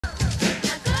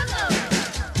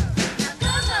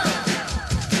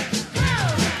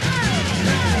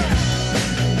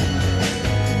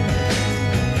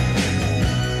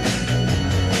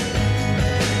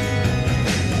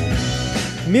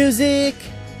Music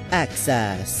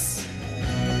Access.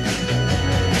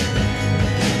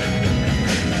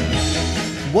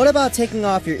 What about taking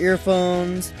off your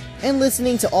earphones and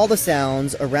listening to all the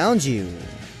sounds around you?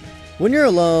 When you're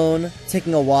alone,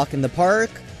 taking a walk in the park,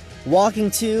 walking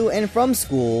to and from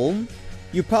school,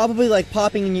 you probably like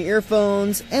popping in your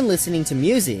earphones and listening to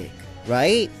music,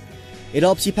 right? It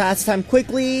helps you pass time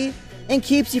quickly and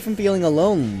keeps you from feeling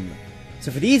alone.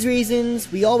 So for these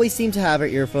reasons, we always seem to have our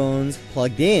earphones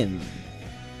plugged in.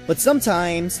 But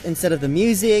sometimes, instead of the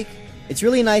music, it's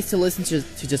really nice to listen to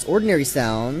just ordinary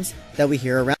sounds that we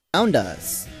hear around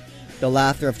us. The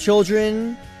laughter of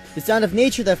children, the sound of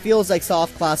nature that feels like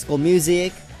soft classical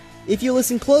music. If you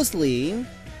listen closely,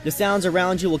 the sounds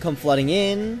around you will come flooding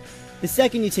in the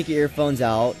second you take your earphones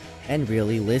out and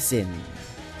really listen.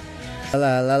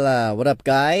 What up,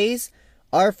 guys?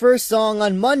 Our first song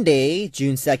on Monday,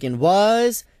 June 2nd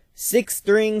was Six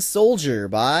String Soldier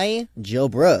by Joe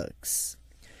Brooks.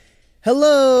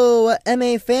 Hello,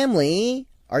 MA family!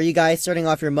 Are you guys starting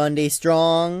off your Monday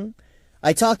strong?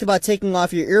 I talked about taking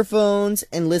off your earphones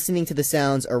and listening to the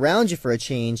sounds around you for a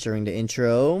change during the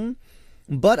intro,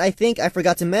 but I think I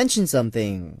forgot to mention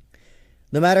something.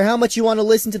 No matter how much you want to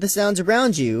listen to the sounds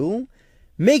around you,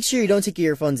 make sure you don't take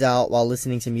your earphones out while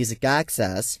listening to Music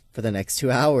Access for the next 2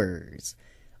 hours.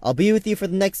 I'll be with you for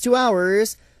the next 2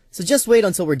 hours, so just wait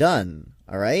until we're done,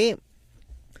 alright?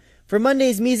 For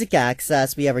Monday's Music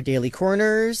Access, we have our daily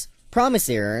corners, Promise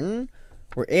Aron,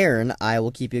 where Aron, I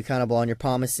will keep you accountable on your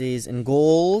promises and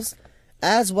goals,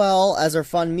 as well as our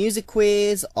fun music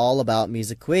quiz, all about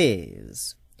music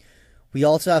quiz. We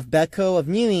also have Becco of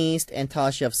New East and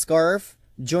Tasha of Scarf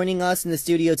joining us in the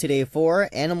studio today for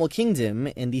Animal Kingdom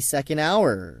in the second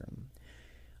hour.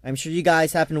 I'm sure you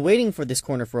guys have been waiting for this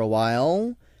corner for a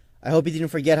while. I hope you didn't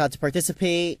forget how to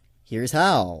participate. Here's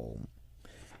how.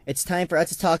 It's time for us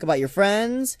to talk about your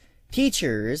friends,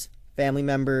 teachers, family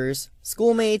members,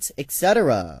 schoolmates,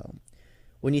 etc.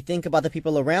 When you think about the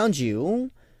people around you,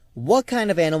 what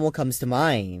kind of animal comes to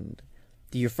mind?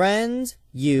 Do your friends,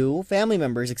 you, family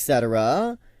members,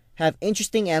 etc. have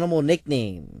interesting animal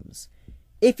nicknames?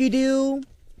 If you do,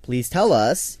 please tell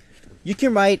us. You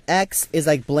can write X is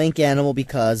like blank animal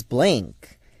because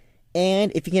blank.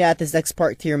 And if you can add this next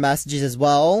part to your messages as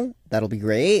well, that'll be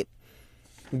great.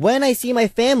 When I see my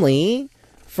family,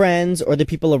 friends, or the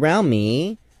people around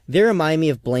me, they remind me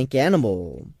of blank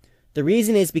animal. The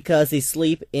reason is because they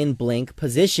sleep in blank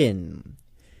position.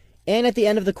 And at the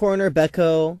end of the corner,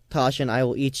 Becco, Tasha, and I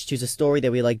will each choose a story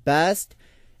that we like best,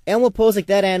 and we'll pose like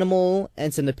that animal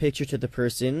and send a picture to the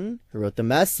person who wrote the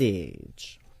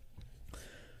message.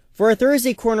 For our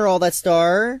Thursday corner, All That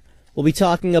Star, we'll be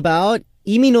talking about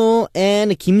Imino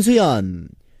and Kim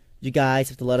Soo-yeon. You guys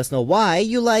have to let us know why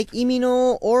you like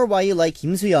Imino or why you like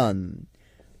Kim Soo-yeon.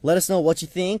 Let us know what you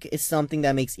think is something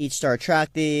that makes each star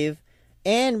attractive,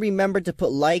 and remember to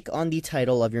put like on the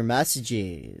title of your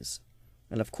messages.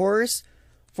 And of course,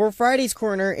 for Friday's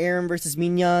corner, Aron versus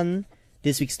Minyeon,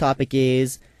 this week's topic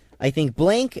is, I think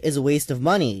blank is a waste of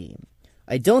money.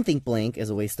 I don't think blank is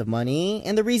a waste of money,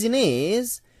 and the reason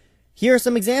is, here are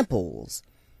some examples.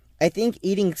 I think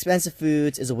eating expensive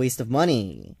foods is a waste of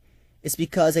money. It's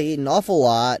because I eat an awful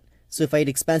lot, so if I eat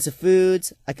expensive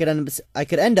foods, I could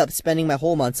end up spending my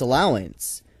whole month's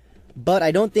allowance. But I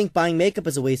don't think buying makeup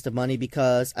is a waste of money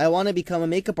because I want to become a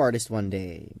makeup artist one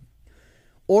day.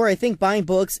 Or I think buying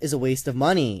books is a waste of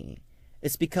money.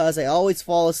 It's because I always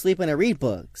fall asleep when I read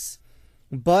books.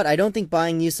 But I don't think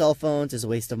buying new cell phones is a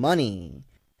waste of money.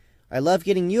 I love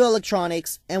getting new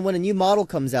electronics, and when a new model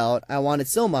comes out, I want it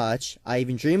so much, I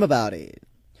even dream about it.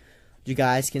 You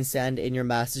guys can send in your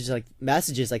messages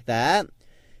like that.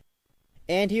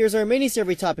 And here's our mini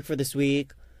survey topic for this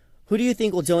week. Who do you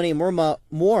think will donate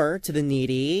more to the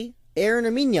needy, Aron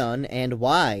or Minyeon, and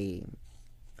why?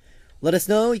 Let us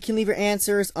know. You can leave your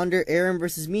answers under Aron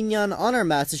versus Minyeon on our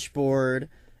message board,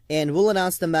 and we'll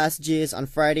announce the messages on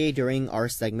Friday during our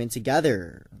segment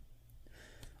together.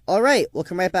 Alright, we'll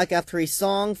come right back after a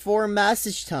song for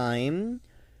message time.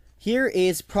 Here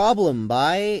is Problem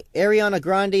by Ariana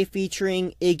Grande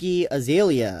featuring Iggy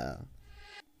Azalea.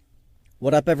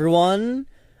 What up, everyone?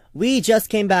 We just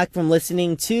came back from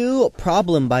listening to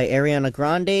Problem by Ariana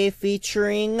Grande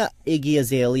featuring Iggy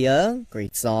Azalea.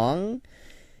 Great song.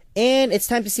 And it's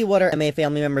time to see what our MA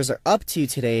family members are up to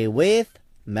today with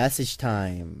Message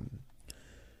Time.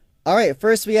 Alright,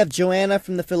 first we have Joanna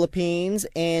from the Philippines,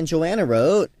 and Joanna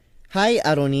wrote, Hi,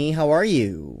 Aroni, how are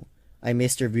you? I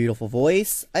missed your beautiful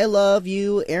voice. I love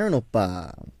you, Aron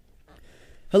Oppa.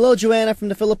 Hello, Joanna from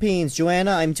the Philippines.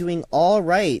 Joanna, I'm doing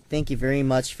alright. Thank you very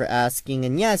much for asking.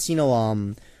 And yes,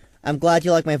 I'm glad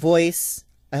you like my voice.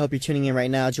 I hope you're tuning in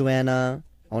right now, Joanna.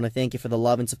 I want to thank you for the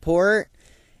love and support.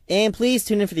 And please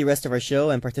tune in for the rest of our show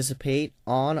and participate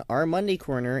on our Monday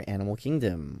Corner Animal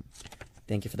Kingdom.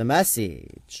 Thank you for the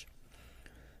message.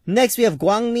 Next, we have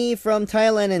Gwangmi from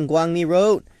Thailand, and Gwangmi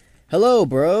wrote, "Hello,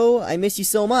 bro. I miss you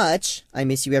so much. I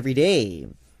miss you every day.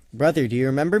 Brother, do you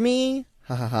remember me?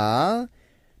 Ha ha ha.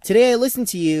 Today I listened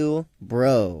to you,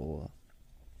 bro."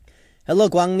 Hello,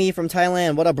 Gwangmi from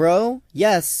Thailand. What up, bro?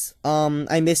 Yes,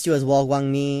 I missed you as well,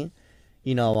 Gwangmi.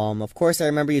 You know, of course I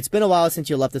remember you. It's been a while since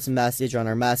you left us a message on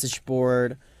our message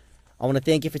board. I want to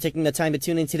thank you for taking the time to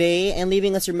tune in today and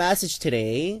leaving us your message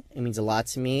today. It means a lot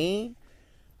to me.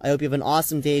 I hope you have an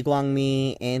awesome day,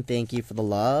 Gwangmi, and thank you for the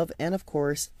love and, of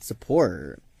course,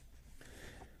 support.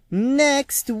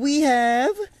 Next, we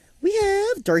have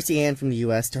Darcy Ann from the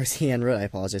U.S. Darcy Ann wrote, I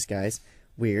apologize, guys.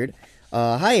 Weird.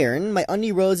 Hi, Aron. My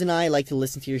auntie Rose and I like to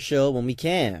listen to your show when we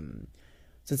can.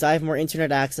 Since I have more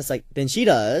internet access than she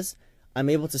does, I'm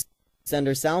able to send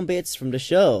her sound bits from the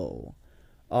show.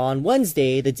 On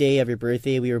Wednesday, the day of your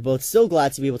birthday, we were both so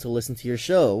glad to be able to listen to your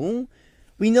show.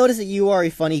 We noticed that you are a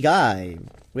funny guy.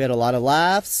 We had a lot of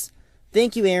laughs.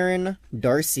 Thank you, Aron.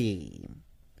 Darcy.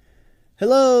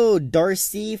 Hello,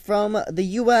 Darcy from the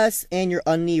U.S. and your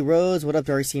auntie Rose. What up,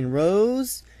 Darcy and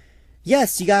Rose?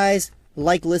 Yes, you guys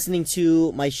like listening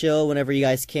to my show whenever you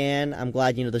guys can. I'm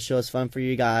glad, the show is fun for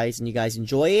you guys and you guys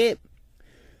enjoy it.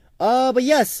 But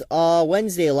yes,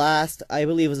 Wednesday I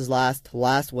believe it was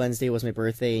last Wednesday was my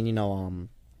birthday, and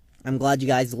I'm glad you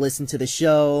guys listened to the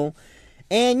show.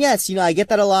 And yes, I get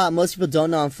that a lot. Most people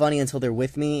don't know I'm funny until they're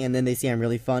with me, and then they see I'm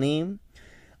really funny.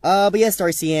 But yes,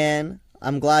 Darcy Ann,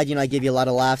 I'm glad, I gave you a lot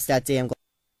of laughs that day. I'm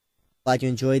glad you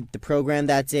enjoyed the program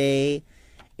that day.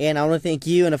 And I want to thank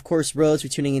you, and of course, Rose, for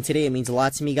tuning in today. It means a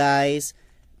lot to me, guys.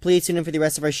 Please tune in for the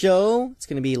rest of our show. It's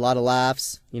going to be a lot of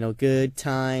laughs, good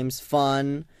times,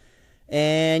 fun.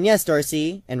 And yes,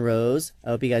 Darcy and Rose, I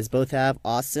hope you guys both have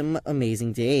awesome,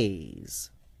 amazing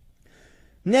days.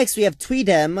 Next, we have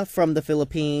Tweedem from the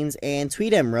Philippines, and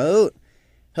Tweedem wrote,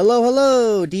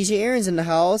 Hello, DJ Aron's in the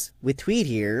house, with Tweed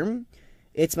here.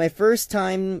 It's my first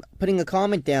time putting a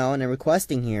comment down and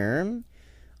requesting here.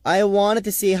 I wanted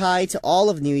to say hi to all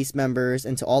of New East members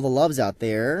and to all the loves out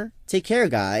there. Take care,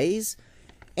 guys.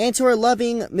 And to our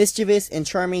loving, mischievous, and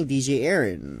charming DJ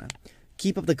Aron.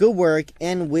 Keep up the good work,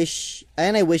 and I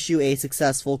wish you a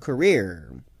successful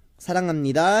career.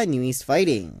 사랑합니다, New East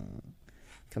Fighting.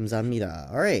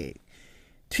 감사합니다. Alright.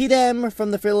 Tweedem from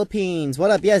the Philippines.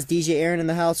 What up? Yes, DJ Aron in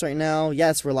the house right now.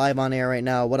 Yes, we're live on air right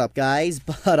now. What up, guys?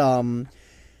 But,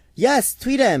 yes,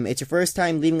 Tweedem, it's your first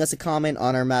time leaving us a comment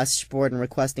on our message board and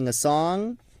requesting a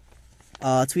song.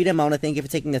 Tweedem, I want to thank you for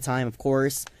taking the time, of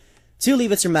course, to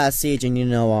leave us your message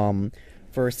and,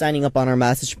 for signing up on our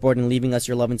message board and leaving us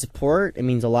your love and support. It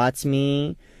means a lot to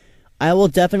me. I will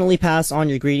definitely pass on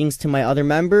your greetings to my other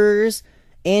members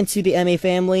and to the MA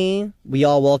family. We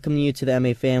all welcome you to the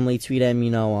MA family.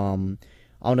 Tweedem,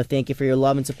 I want to thank you for your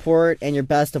love and support and your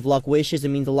best of luck wishes. It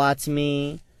means a lot to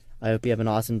me. I hope you have an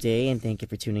awesome day, and thank you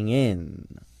for tuning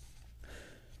in.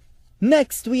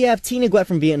 Next, we have Tina Guet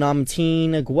from Vietnam.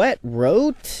 Tina Guet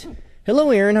wrote,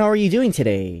 Hello, Aron. How are you doing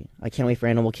today? I can't wait for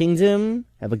Animal Kingdom.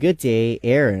 Have a good day,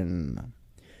 Aron.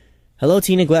 Hello,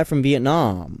 Tina Guet from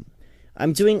Vietnam.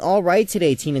 I'm doing all right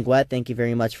today, Tina Guet. Thank you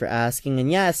very much for asking.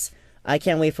 And yes, I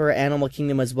can't wait for Animal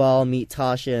Kingdom as well. Meet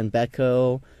Tasha and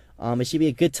Becco. It should be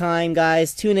a good time,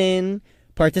 guys. Tune in.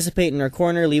 Participate in our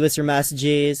corner, leave us your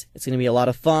messages. It's going to be a lot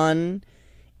of fun.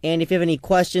 And if you have any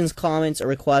questions, comments, or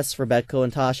requests for Becco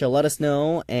and Tasha, let us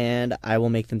know, and I will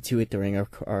make them to it during our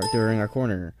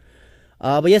corner.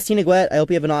 But yes, Tina Guet, I hope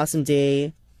you have an awesome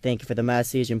day. Thank you for the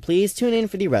message, and please tune in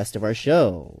for the rest of our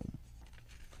show.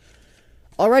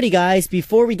 Alrighty, guys,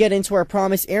 before we get into our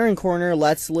Promise Aron corner,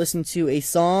 let's listen to a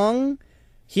song.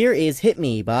 Here is Hit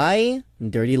Me by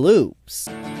Dirty Loops.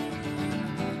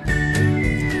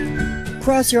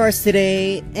 Cross your hearts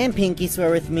today and pinky swear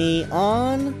with me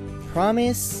on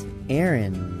Promise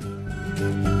Aron.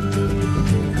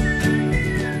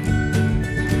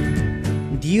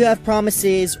 Do you have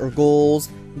promises or goals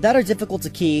that are difficult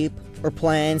to keep, or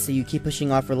plans that you keep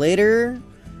pushing off for later?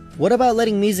 What about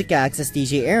letting Music Access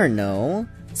DJ Aron know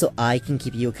so I can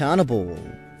keep you accountable?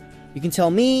 You can tell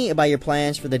me about your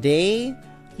plans for the day,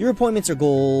 your appointments or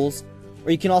goals,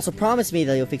 or you can also promise me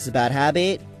that you'll fix a bad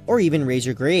habit or even raise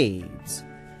your grades.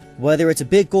 Whether it's a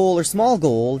big goal or small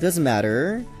goal, doesn't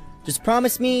matter. Just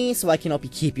promise me so I can help you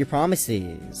keep your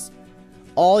promises.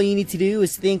 All you need to do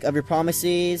is think of your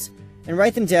promises and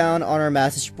write them down on our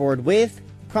message board with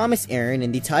Promise Aron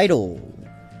in the title.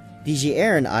 DJ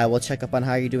Aron, I will check up on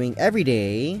how you're doing every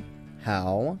day.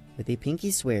 How? With a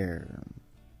pinky swear.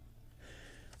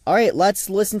 Alright, let's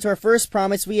listen to our first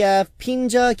promise. We have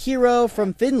Pinja Kiro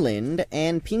from Finland,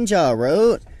 and Pinja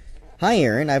wrote, "Hi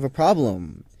Aron, I have a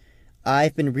problem.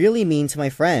 I've been really mean to my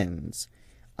friends.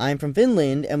 I'm from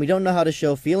Finland, and we don't know how to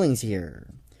show feelings here.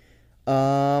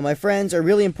 My friends are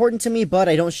really important to me, but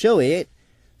I don't show it,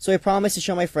 so I promise to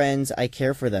show my friends I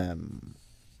care for them."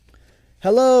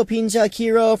 Hello, Pinja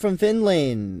Kiro from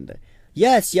Finland.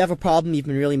 Yes, you have a problem. You've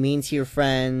been really mean to your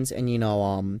friends, and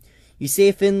you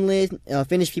say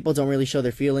Finnish people don't really show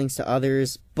their feelings to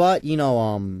others, but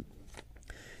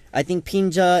I think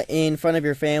Pinja, in front of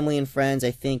your family and friends,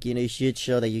 I think you should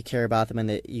show that you care about them and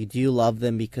that you do love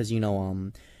them, because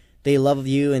they love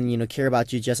you and care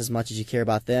about you just as much as you care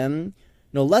about them.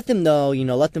 Let them know,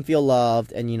 let them feel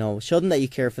loved, and show them that you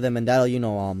care for them, and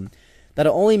that'll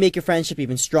only make your friendship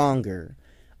even stronger.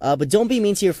 But don't be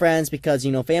mean to your friends, because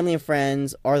family and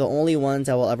friends are the only ones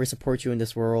that will ever support you in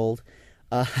this world.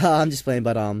 I'm just playing,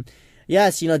 but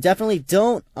yes, definitely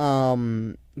don't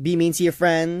be mean to your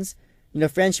friends.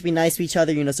 Friends should be nice to each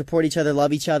other, support each other,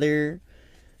 love each other.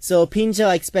 So Pinja,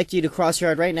 I expect you to cross your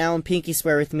heart right now and pinky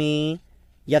swear with me.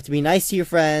 You have to be nice to your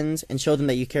friends and show them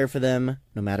that you care for them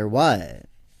no matter what.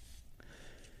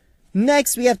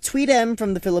 Next, we have Tweetem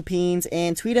from the Philippines,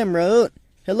 and Tweetem wrote,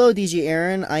 "Hello, DJ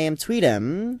Aron, I am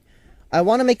Tweetem. I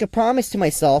want to make a promise to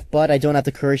myself, but I don't have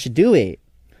the courage to do it.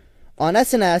 On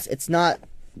SNS, it's not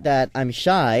that I'm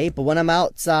shy, but when I'm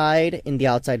outside, in the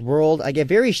outside world, I get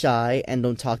very shy and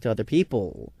don't talk to other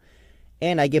people.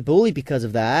 And I get bullied because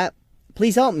of that.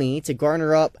 Please help me to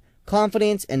garner up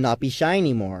confidence and not be shy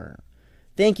anymore.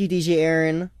 Thank you, DJ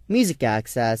Aron. Music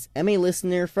Access, MA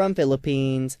listener from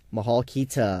Philippines, Mahal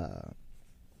Kita."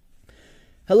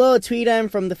 Hello,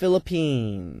 Tweetem from the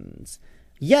Philippines.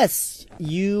 Yes,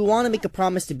 you want to make a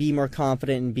promise to be more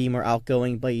confident and be more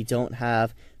outgoing, but you don't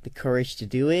have the courage to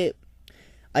do it.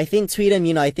 I think,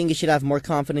 Tweetem, I think you should have more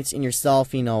confidence in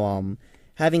yourself.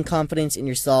 Having confidence in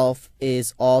yourself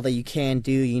is all that you can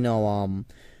do,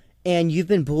 and you've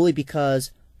been bullied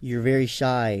because you're very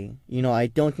shy. I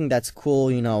don't think that's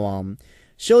cool.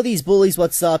 Show these bullies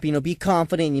what's up. Be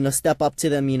confident. Step up to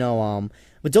them.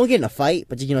 But don't get in a fight.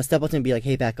 But step up to them and be like,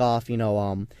 "Hey, back off."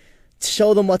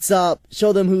 Show them what's up.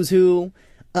 Show them who's who.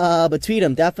 But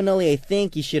Tweetem, definitely, I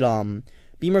think you should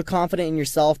be more confident in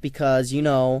yourself, because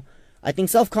I think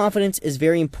self-confidence is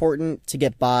very important to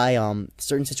get by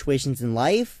certain situations in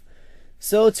life.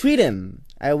 So Tweetem,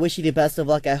 I wish you the best of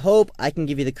luck. I hope I can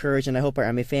give you the courage, and I hope our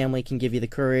MA family can give you the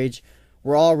courage.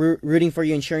 We're all rooting for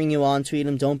you and cheering you on,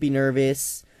 Tweetem. Don't be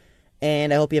nervous.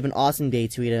 And I hope you have an awesome day,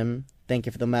 Tweetem. Thank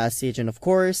you for the message. And of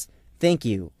course, thank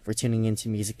you for tuning into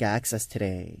Music Access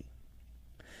today.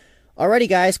 Alrighty,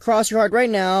 guys, cross your heart right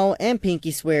now and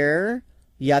pinky swear.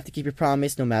 You have to keep your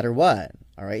promise no matter what.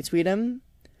 Alright, Tweetem?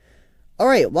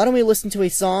 Alright, why don't we listen to a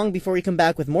song before we come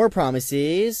back with more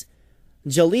promises?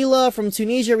 Jalila from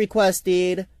Tunisia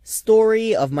requested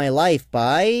 "Story of My Life"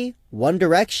 by One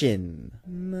Direction.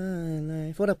 My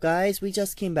life. What up, guys? We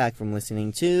just came back from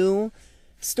listening to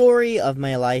 "Story of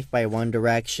My Life" by One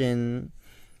Direction.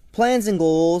 Plans and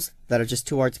goals that are just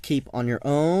too hard to keep on your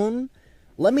own?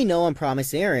 Let me know on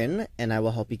Promise Aron, and I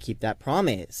will help you keep that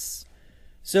promise.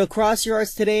 So cross your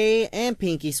hearts today and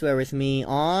pinky swear with me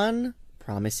on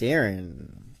Promise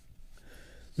Aron.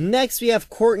 Next, we have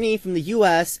Courtney from the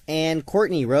US, and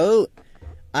Courtney wrote,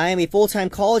 "I am a full-time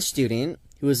college student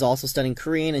who is also studying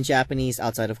Korean and Japanese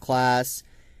outside of class,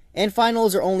 and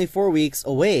finals are only 4 weeks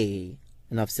away.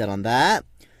 Enough said on that.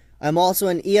 I'm also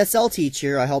an ESL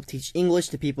teacher. I help teach English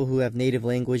to people who have native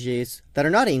languages that are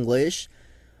not English,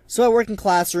 so I work in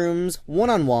classrooms,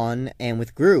 one-on-one, and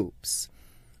with groups.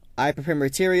 I prepare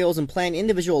materials and plan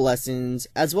individual lessons,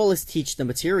 as well as teach the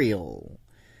material.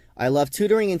 I love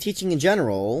tutoring and teaching in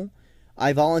general.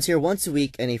 I volunteer once a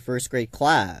week in a first grade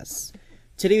class.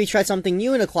 Today we tried something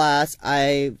new in a class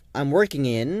I'm working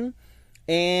in,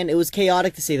 and it was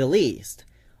chaotic to say the least.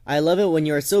 I love it when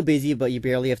you are so busy but you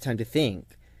barely have time to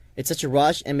think. It's such a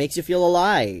rush and makes you feel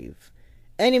alive.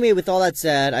 Anyway, with all that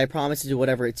said, I promise to do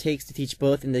whatever it takes to teach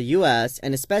both in the US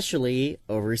and especially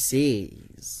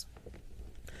overseas."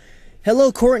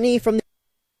 Hello, Courtney from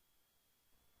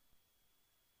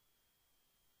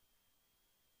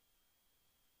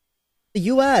the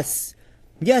US.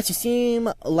 Yes, you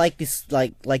seem like this,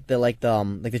 like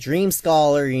the dream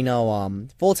scholar,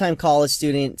 full-time college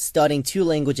student studying 2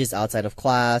 languages outside of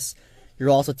class. You're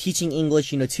also teaching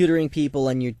English, tutoring people,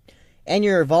 and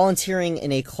you're volunteering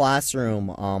in a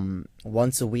classroom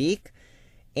once a week.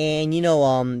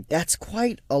 And that's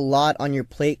quite a lot on your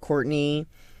plate, Courtney.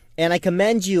 And I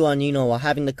commend you on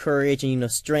having the courage and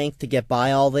strength to get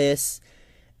by all this.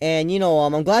 And,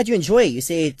 I'm glad you enjoy it. You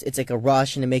say it's like a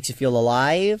rush and it makes you feel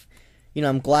alive.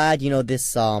 I'm glad,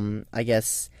 this, I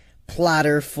guess,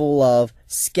 platter full of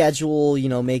schedule,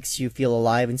 makes you feel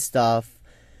alive and stuff.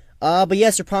 But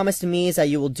yes, your promise to me is that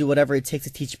you will do whatever it takes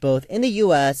to teach both in the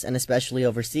U.S. and especially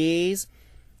overseas.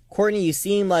 Courtney, you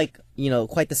seem like,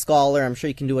 quite the scholar. I'm sure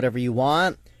you can do whatever you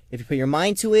want if you put your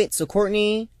mind to it. So,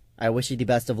 Courtney, I wish you the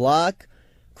best of luck.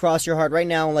 Cross your heart right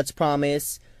now and let's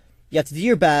promise you have to do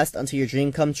your best until your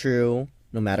dream come true,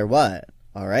 no matter what.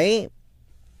 Alright?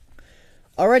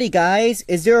 Alrighty, guys.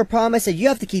 Is there a promise that you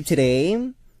have to keep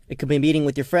today? It could be a meeting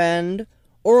with your friend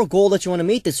or a goal that you want to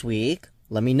meet this week.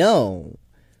 Let me know.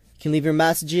 You can leave your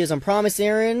messages on Promise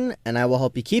Aron, and I will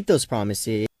help you keep those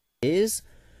promises.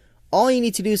 All you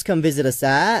need to do is come visit us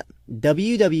at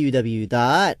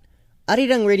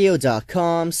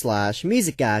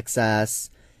www.arirangradio.com/musicaccess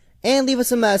and leave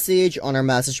us a message on our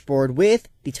message board with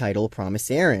the title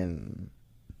Promise Aron.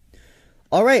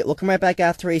 Alright, we'll come right back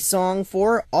after a song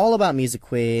for All About Music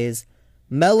Quiz.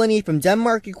 Melanie from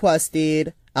Denmark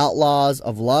requested Outlaws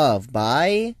of Love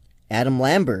by Adam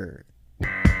Lambert.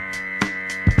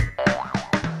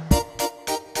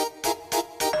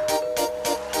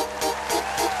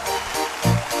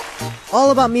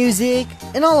 All about music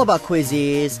and all about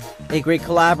quizzes. A great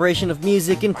collaboration of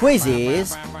music and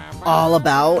quizzes. All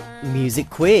about Music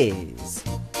Quiz.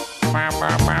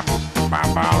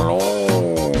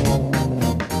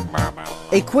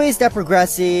 A quiz that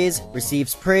progresses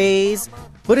receives praise,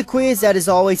 but a quiz that is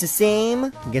always the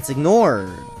same gets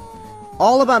ignored.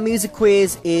 All About Music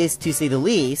Quiz is, to say the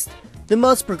least, the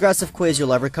most progressive quiz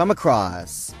you'll ever come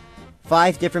across.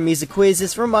 5 different music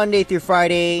quizzes from Monday through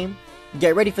Friday.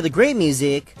 Get ready for the great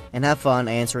music and have fun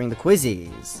answering the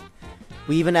quizzes.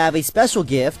 We even have a special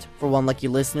gift for one lucky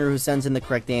listener who sends in the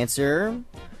correct answer.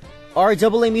 Our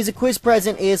AA Music Quiz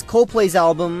present is Coldplay's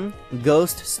album,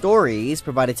 Ghost Stories,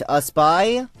 provided to us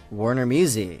by Warner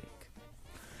Music.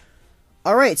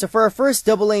 Alright, so for our first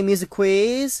AA Music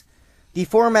Quiz, the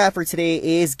format for today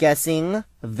is guessing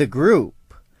the group.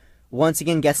 Once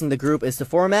again, guessing the group is the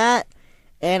format,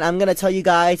 and I'm going to tell you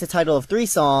guys the title of 3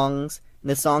 songs, and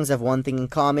the songs have one thing in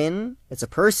common: it's a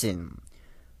person.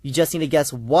 You just need to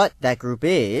guess what that group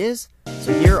is,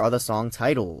 so here are the song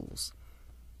titles.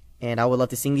 And I would love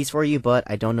to sing these for you, but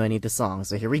I don't know any of the songs,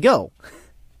 so here we go.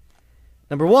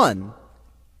 Number 1,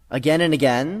 Again and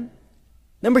Again.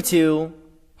 Number 2,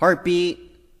 Heartbeat.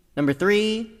 Number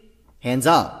 3, Hands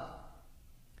Up.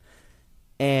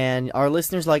 And our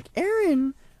listeners like,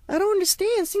 Aron, I don't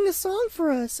understand. Sing the song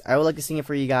for us. I would like to sing it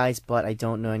for you guys, but I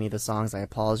don't know any of the songs. I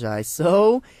apologize.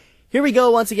 So, here we go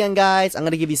once again, guys. I'm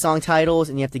going to give you song titles,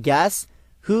 and you have to guess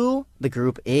who the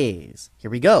group is.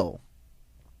 Here we go.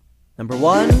 Number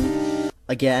 1,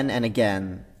 Again and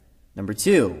Again. Number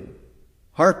 2,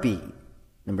 Heartbeat.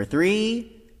 Number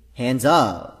 3, Hands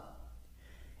Up.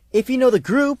 If you know the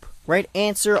group, write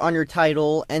answer on your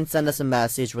title and send us a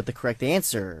message with the correct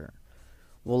answer.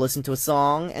 We'll listen to a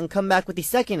song and come back with the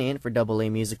second hint for AA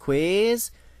Music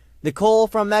Quiz. Nicole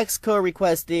from Mexico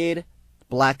requested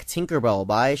Black Tinkerbell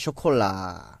by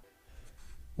Chocolat.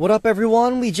 What up,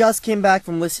 everyone? We just came back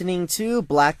from listening to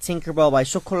Black Tinkerbell by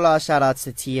Chocolat. Shout out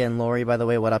to Tia and Lori, by the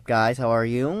way. What up, guys? How are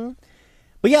you?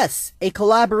 But yes, a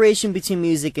collaboration between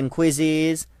music and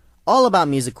quizzes, all about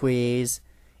Music Quiz.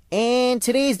 And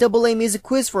today's AA Music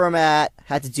Quiz format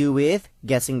had to do with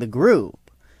guessing the group.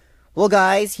 Well,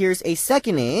 guys, here's a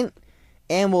second hint,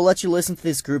 and we'll let you listen to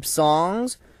this group's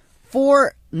songs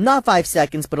for not 5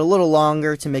 seconds, but a little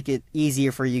longer to make it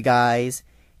easier for you guys.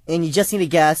 And you just need to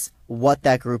guess what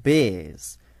that group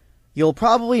is. You'll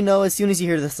probably know as soon as you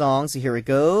hear the song, so here it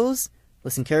goes.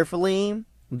 Listen carefully.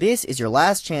 This is your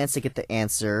last chance to get the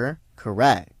answer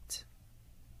correct.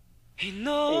 이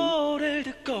노래를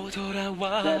듣고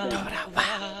돌아와 6,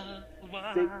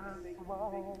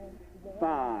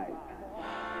 5,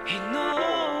 이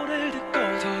노래를 듣고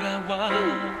돌아와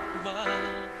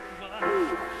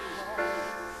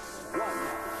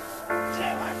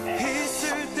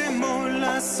있을 때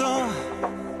몰랐어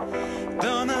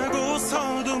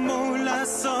떠나고서도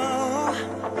몰랐어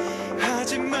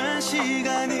하지만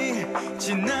시간이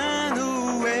지난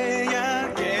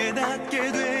후에야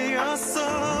깨닫게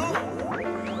되었어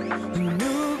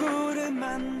누구를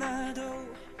만나도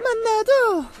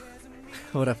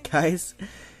What up, guys?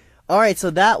 Alright,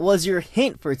 so that was your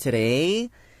hint for today.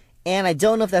 And I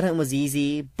don't know if that hint was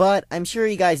easy, but I'm sure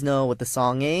you guys know what the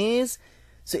song is.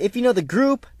 So if you know the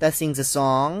group that sings a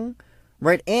song,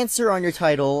 write answer on your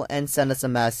title and send us a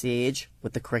message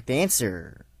with the correct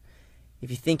answer. If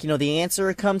you think you know the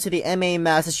answer, come to the MA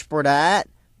message board at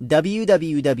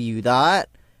www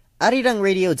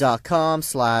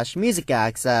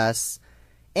arirangradio.com/musicaccess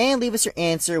and leave us your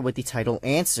answer with the title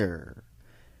answer.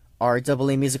 Our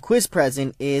AA Music Quiz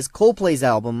present is Coldplay's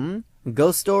album,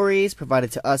 Ghost Stories,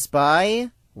 provided to us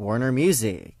by Warner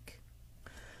Music.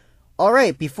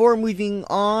 Alright, before moving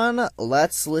on,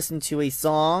 let's listen to a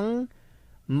song.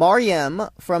 Mariam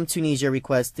from Tunisia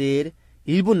requested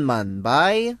일분만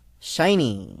by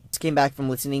Shiny. Just came back from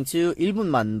listening to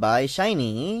일분만 by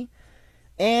Shiny,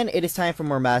 and it is time for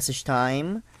more message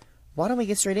time. Why don't we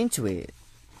get straight into it?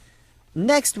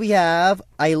 Next we have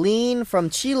Eileen from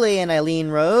Chile, and Eileen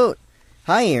wrote,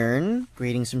 Hi Aron,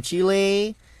 greetings from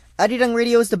Chile. Arirang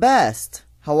Radio is the best.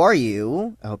 How are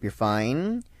you? I hope you're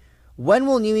fine. When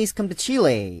will New East come to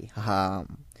Chile? Haha.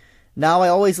 Now I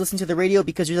always listen to the radio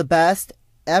because you're the best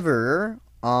ever.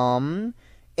 And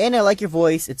I like your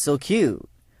voice, it's so cute.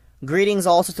 Greetings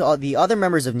also to all the other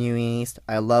members of New East.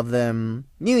 I love them.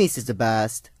 New East is the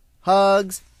best.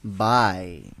 Hugs.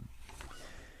 Bye.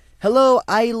 Hello,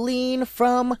 Eileen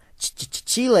from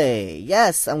Chile.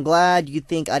 Yes, I'm glad you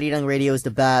think Arirang Radio is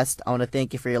the best. I want to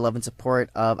thank you for your love and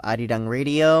support of Arirang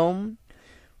Radio.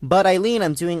 But Eileen,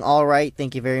 I'm doing alright.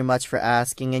 Thank you very much for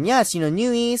asking. And yes,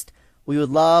 New East, we would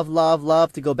love, love,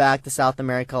 love to go back to South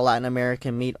America, Latin America,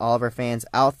 and meet all of our fans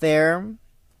out there.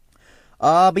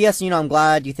 But yes, I'm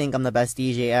glad you think I'm the best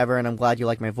DJ ever, and I'm glad you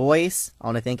like my voice. I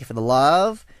want to thank you for the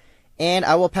love. And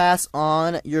I will pass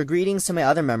on your greetings to my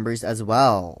other members as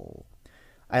well.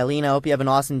 Eileen, I hope you have an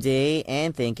awesome day,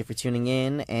 and thank you for tuning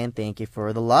in, and thank you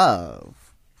for the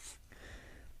love.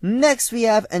 Next, we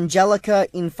have Angelica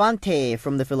Infante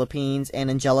from the Philippines, and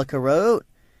Angelica wrote,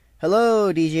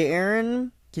 Hello, DJ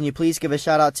Aron. Can you please give a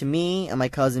shout out to me and my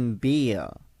cousin Bea?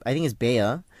 I think it's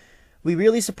Bea. We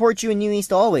really support you in New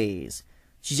East always.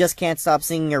 She just can't stop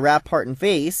singing her rap part and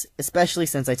face, especially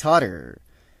since I taught her.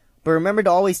 But remember to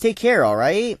always take care,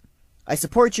 alright? I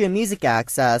support you in Music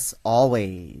Access,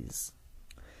 always.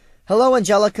 Hello,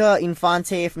 Angelica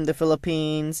Infante from the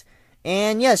Philippines.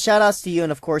 And yes, shoutouts to you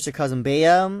and of course your cousin Bea.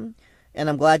 And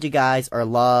I'm glad you guys are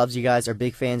loves. You guys are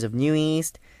big fans of New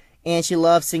East. And she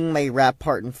loves singing my rap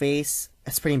part and face.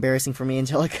 That's pretty embarrassing for me,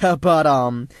 Angelica. But,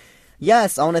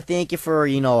 yes, I want to thank you for,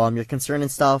 your concern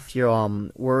and stuff. You're,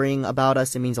 worrying about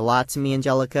us. It means a lot to me,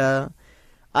 Angelica.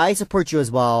 I support you as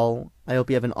well. I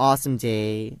hope you have an awesome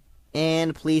day.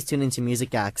 And please tune into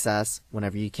Music Access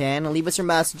whenever you can. And leave us your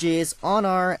messages on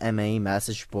our MA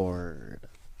message board.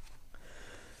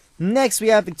 Next, we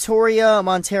have Victoria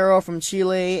Montero from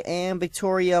Chile. And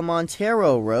Victoria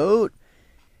Montero wrote,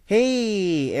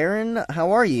 Hey, Aron,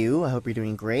 how are you? I hope you're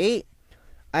doing great.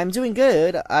 I'm doing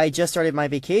good. I just started my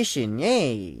vacation.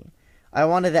 Yay! I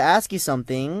wanted to ask you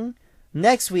something.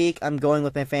 Next week, I'm going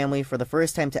with my family for the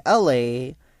first time to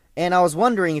LA, and I was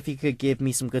wondering if you could give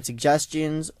me some good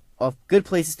suggestions of good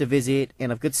places to visit and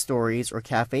of good stories or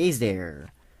cafes there.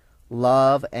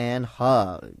 Love and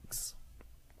hugs.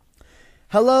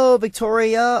 Hello,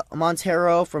 Victoria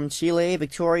Montero from Chile.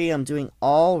 Victoria, I'm doing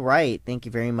all right. Thank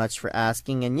you very much for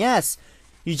asking. And yes,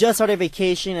 you just started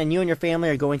vacation and you and your family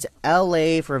are going to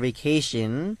LA for a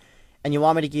vacation, and you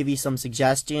want me to give you some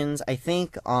suggestions. I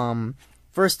think,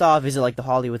 first off, visit like the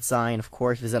Hollywood sign. Of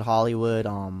course, visit Hollywood.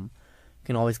 You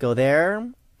can always go there.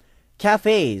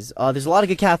 Cafes. There's a lot of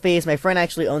good cafes. My friend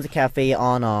actually owns a cafe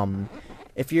on,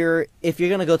 if you're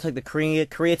gonna go to like the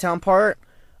Koreatown part,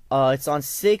 it's on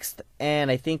 6th and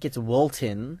I think it's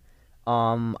Wilton.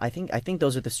 I think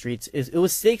those are the streets. It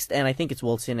was 6th and I think it's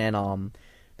Wilton, and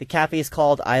the cafe is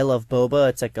called I Love Boba.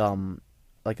 It's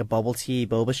like a bubble tea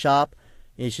boba shop.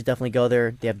 You should definitely go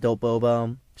there. They have dope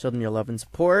boba. Show them your love and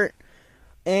support.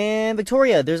 And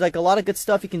Victoria, there's like a lot of good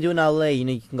stuff you can do in LA.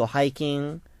 You can go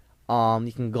hiking.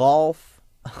 You can golf.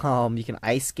 You can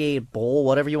ice skate, bowl,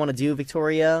 whatever you want to do,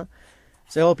 Victoria.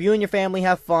 So I hope you and your family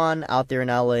have fun out there in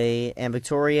LA. And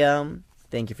Victoria,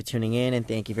 thank you for tuning in, and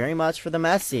thank you very much for the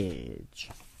message.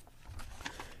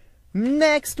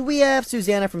 Next, we have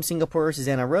Susanna from Singapore.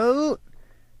 Susanna wrote,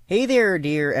 Hey there,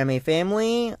 dear MA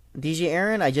family. DJ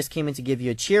Aron, I just came in to give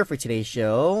you a cheer for today's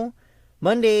show.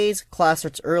 Mondays, class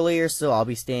starts earlier, so I'll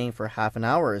be staying for half an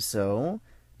hour or so.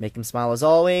 Make him smile as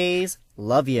always.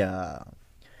 Love ya.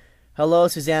 Hello,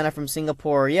 Susanna from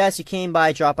Singapore. Yes, you came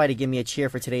by, dropped by to give me a cheer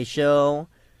for today's show.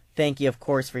 Thank you, of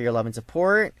course, for your love and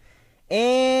support.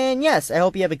 And yes, I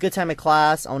hope you have a good time at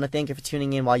class. I want to thank you for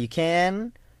tuning in while you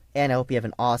can. And I hope you have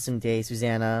an awesome day,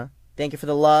 Susanna. Thank you for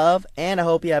the love, and I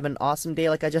hope you have an awesome day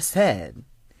like I just said.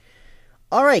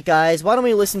 Alright guys, why don't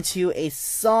we listen to a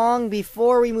song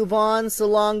before we move on?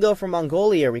 Solongo from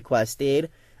Mongolia requested,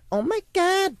 Oh My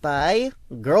God by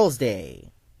Girls'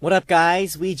 Day. What up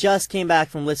guys? We just came back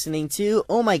from listening to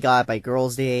Oh My God by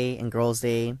Girls' Day and Girls'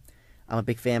 Day. I'm a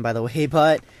big fan, by the way.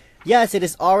 But yes, it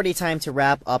is already time to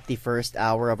wrap up the first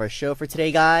hour of our show for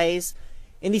today, guys.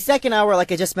 In the second hour,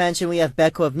 like I just mentioned, we have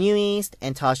Becco of New East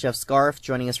and Tasha of Scarf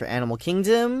joining us for Animal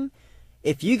Kingdom.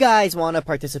 If you guys want to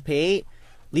participate,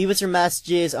 leave us your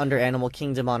messages under Animal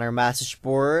Kingdom on our message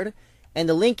board. And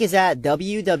the link is at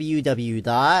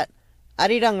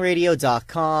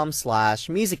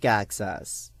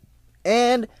www.arirangradio.com/musicaccess.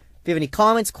 And if you have any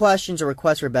comments, questions, or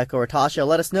requests for Becco or Tasha,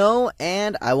 let us know,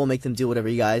 and I will make them do whatever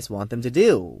you guys want them to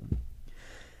do.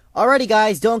 Alrighty,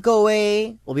 guys, don't go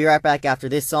away. We'll be right back after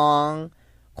this song.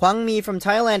 Kwangmi from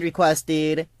Thailand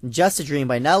requested Just a Dream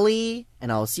by Nelly,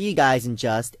 and I'll see you guys in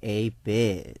just a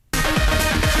bit.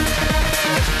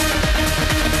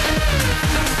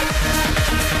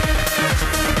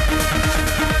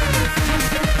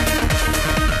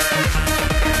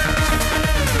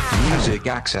 Music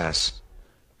Access.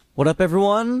 What up,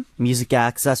 everyone? Music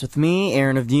Access with me,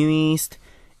 Aron of New East.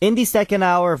 In the second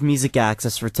hour of Music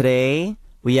Access for today,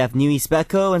 we have New East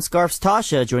Becco and Scarf's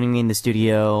Tasha joining me in the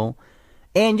studio.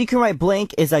 And you can write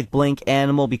blank is like blank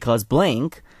animal because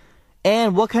blank.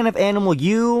 And what kind of animal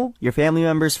you, your family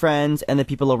members, friends, and the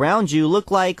people around you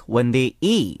look like when they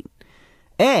eat.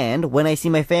 And when I see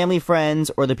my family,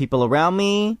 friends, or the people around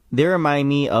me, they remind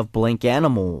me of blank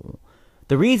animal.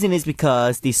 The reason is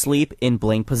because they sleep in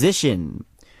blank position.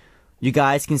 You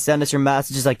guys can send us your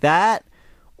messages like that,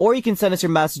 or you can send us your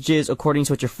messages according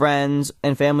to what your friends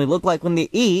and family look like when they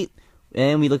eat,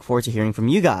 and we look forward to hearing from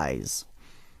you guys.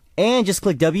 And just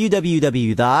click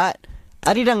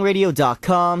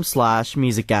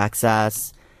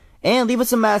www.arirangradio.com/musicaccess and leave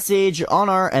us a message on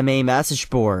our MA message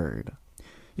board.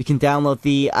 You can download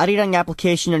the Arirang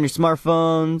application on your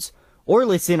smartphones or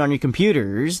listen on your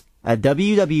computers at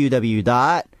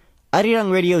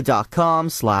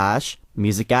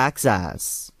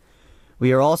www.arirangradio.com/musicaccess.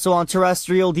 We are also on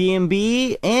terrestrial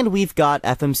DMB, and we've got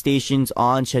FM stations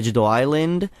on Jeju-do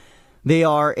Island. They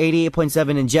are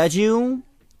 88.7 in Jeju,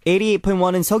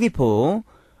 88.1 in Seogwipo,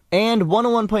 and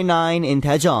 101.9 in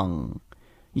Daejeong.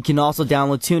 You can also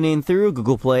download TuneIn through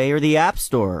Google Play or the App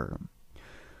Store.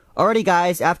 Alrighty,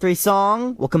 guys, after a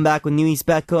song, we'll come back with New East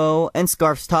Becco and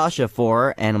Scarf's Tasha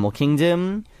for Animal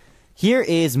Kingdom. Here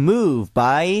is Move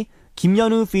by Kim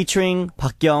Yeonwoo featuring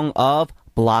Park Young of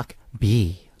Block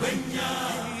B.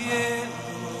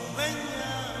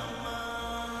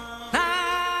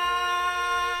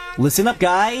 Listen up,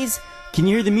 guys. Can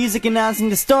you hear the music announcing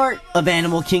the start of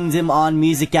Animal Kingdom on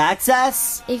Music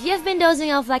Access? If you've been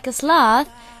dozing off like a sloth,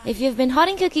 if you've been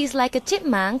hoarding cookies like a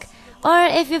chipmunk, or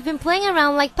if you've been playing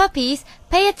around like puppies,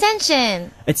 pay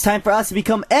attention. It's time for us to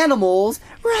become animals.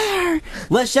 Rawr.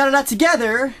 Let's shout it out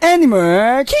together.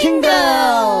 Animal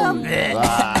Kingdom!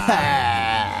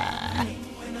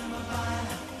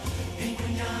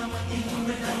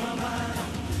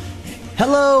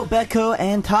 Hello, Becco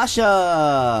and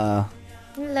Tasha.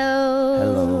 Hello.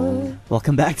 Hello.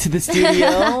 Welcome back to the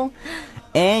studio.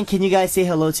 And can you guys say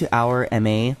hello to our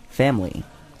MA family?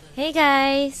 Hey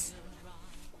guys.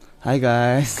 Hi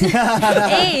guys.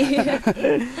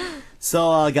 Hey.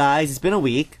 So, guys, it's been a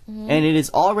week, and it is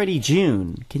already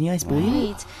June. Can you guys believe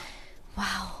it? Right.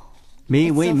 Wow. May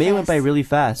It's so went by fast. really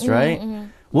fast, right?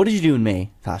 What did you do in May,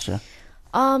 Tasha?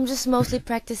 Just mostly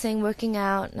practicing, working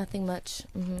out, nothing much.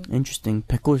 Interesting.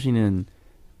 백호 씨는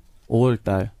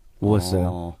 5월달 뭐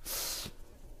했어요?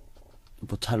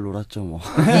 뭐잘 놀았죠 뭐.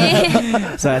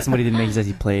 So that's what he didn't make, he says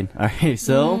he played. Alright,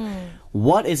 so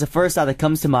what is the first thought that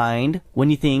comes to mind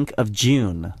when you think of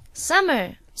June?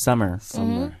 Summer. Summer.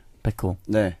 Summer. 백호.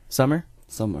 네. Summer?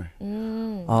 Summer.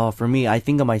 Oh, for me, I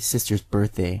think of my sister's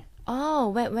birthday. Oh,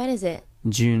 when is it?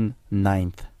 June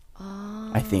 9th.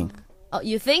 Oh. I think. Oh,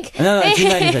 you think? No,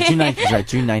 June 9th is right. June 9th is right.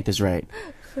 June 9th is right.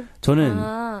 저는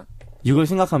아, 6월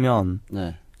생각하면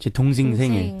네. 제 동생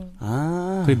생일. 동생.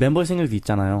 아. 그 멤버 생일도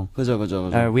있잖아요. 그죠.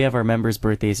 We have our members'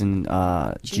 birthdays in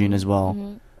June as well.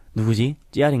 누구지?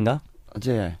 JR인가?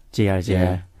 JR. JR.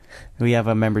 Yeah. We have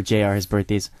a member JR. His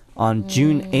birthday's on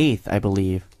June 8th, I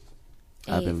believe.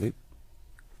 I believe.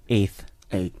 8th.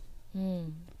 8.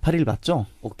 8일 맞죠?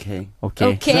 Okay.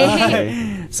 Okay.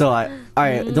 Okay. So,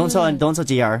 alright, don't tell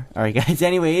JR. Alright, guys.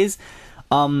 Anyways,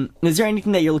 is there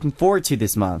anything that you're looking forward to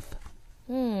this month?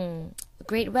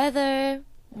 Great weather.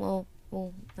 Well,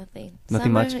 nothing.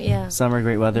 Nothing Summer, much? Yeah. Summer,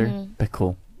 great weather.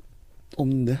 Cool.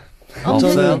 없는데.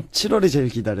 없어요? 7월이 제일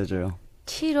기다려져요.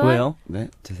 7월? 왜요? 네,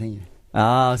 제 생일.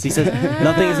 So he says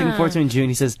nothing is looking forward to in June.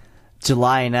 He says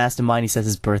July, and asked him mine. He says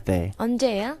his birthday.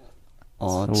 언제야?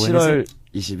 So when 7월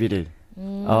 21일.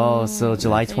 Oh, so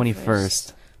July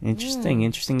 21st.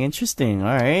 Interesting.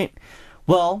 All right.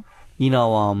 Well,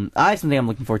 I have something I'm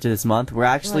looking forward to this month. We're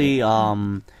actually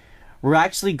We're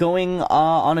actually going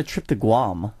on a trip to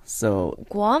Guam. So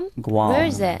Guam? Guam. Where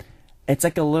is it? It's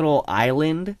like a little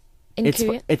island. In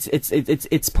Korea?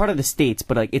 It's part of the States,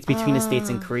 but like it's between the States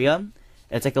and Korea.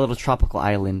 It's like a little tropical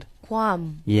island.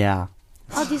 Guam. Yeah.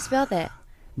 How do you spell that?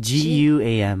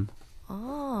 Guam.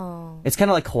 Oh. It's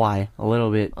kind of like Hawaii, a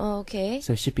little bit. Oh, okay.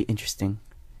 So it should be interesting.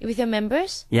 With your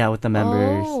members? Yeah, with the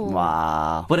members. Oh.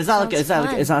 Wow. But it's not like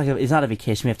Sounds it's not a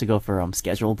vacation. We have to go for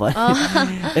schedule, but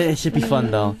it should be fun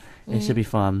though. It should be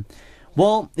fun.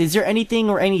 Well, is there anything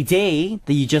or any day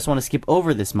that you just want to skip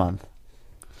over this month?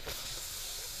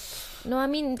 No, I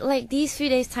mean, like, these few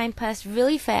days time passed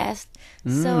really fast.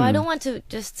 So I don't want to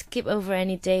just skip over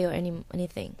any day or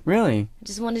anything. Really?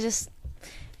 Just want to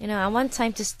I want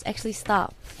time to actually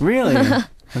stop. Really?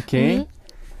 Okay.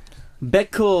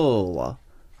 Becco.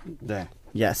 네.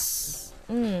 Yes.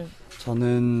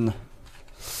 저는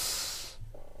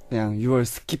그냥 6월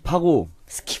스킵하고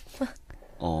스킵.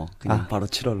 그냥 바로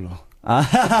 7월로.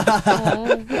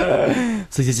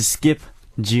 So you just skip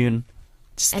June.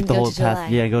 Just skip And the go whole to July.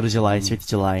 path. Yeah, go to July, straight to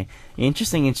July.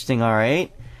 Interesting. All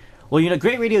right. Well,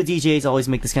 great radio DJs always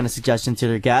make this kind of suggestion to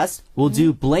their guests. We'll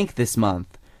do blank this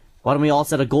month. Why don't we all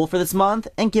set a goal for this month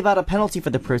and give out a penalty for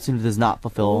the person who does not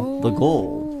fulfill the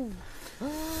goal?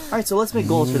 All right, so let's make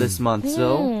goals for this month.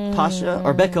 So, Tasha,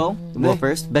 or Becco, go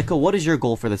first. Becco, what is your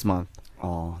goal for this month?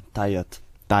 다이어트.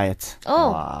 Diet.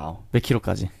 Oh. 와우. 몇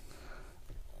킬로까지?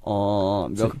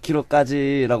 몇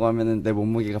킬로까지라고 하면은 내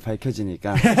몸무게가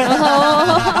밝혀지니까.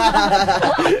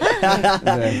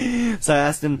 네. So I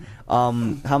asked him,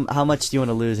 how much do you want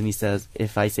to lose? And he says,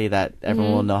 if I say that,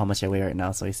 everyone will know how much I weigh right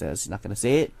now. So he says he's not going to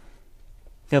say it.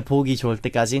 그냥 보기 좋을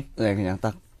때까지. 네, 그냥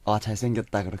딱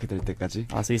잘생겼다 그렇게 될 때까지.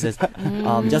 So he says,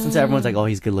 just until everyone's like, oh,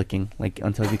 he's good looking. Like,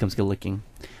 until he becomes good looking.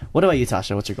 What about you,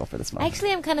 Tasha? What's your goal for this month?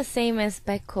 Actually, I'm kind of same as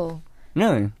Becco.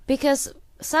 Really? Because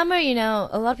summer,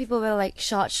 a lot of people wear like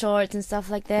short shorts and stuff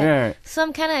like that. Right. So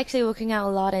I'm kind of actually working out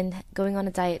a lot and going on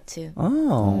a diet too.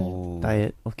 Oh,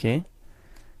 diet. Okay.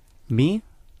 Me?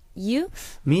 You?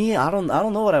 Me? I don't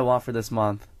know what I want for this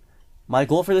month. My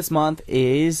goal for this month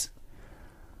is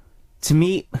to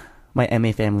meet my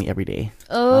MA family every day.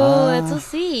 Oh, that's so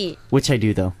sweet. Which I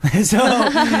do though. So,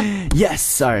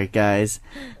 yes. All right, guys.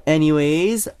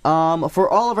 Anyways, for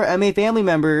all of our MA family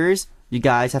members, you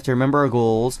guys have to remember our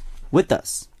goals with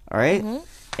us. All right?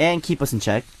 And keep us in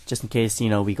check, just in case,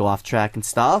 we go off track and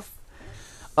stuff.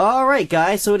 All right,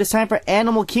 guys. So it is time for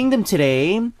Animal Kingdom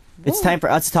today. It's time for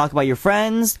us to talk about your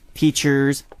friends,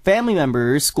 teachers, family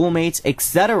members, schoolmates,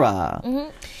 etc.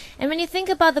 And when you think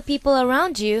about the people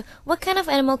around you, what kind of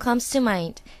animal comes to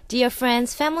mind? Do your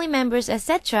friends, family members,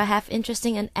 etc. have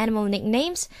interesting animal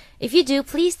nicknames? If you do,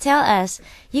 please tell us.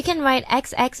 You can write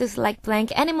XX is like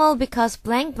blank animal because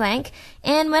blank blank.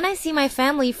 And when I see my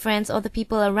family, friends, or the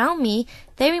people around me,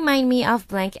 they remind me of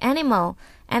blank animal.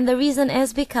 And the reason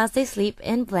is because they sleep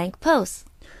in blank pose.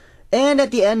 And at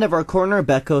the end of our corner,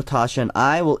 Becco, Tasha, and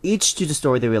I will each choose a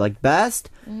story that we like best,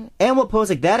 and we'll pose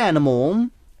like that animal,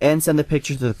 and send the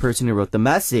picture to the person who wrote the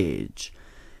message.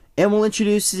 And we'll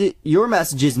introduce your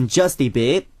messages in just a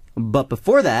bit, but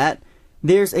before that,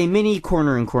 there's a mini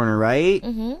corner in corner, right?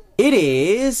 It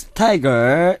is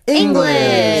Tiger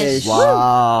English.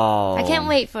 Wow. I can't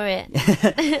wait for it.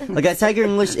 Like, guys, Tiger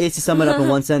English is, to sum it up in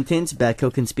one sentence,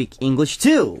 Becco can speak English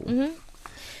too.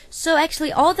 So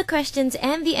actually, all the questions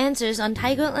and the answers on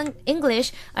Tiger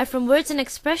English are from words and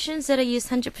expressions that are used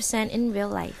 100% in real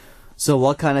life. So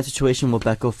what kind of situation will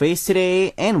Becco face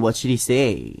today, and what should he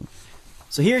say?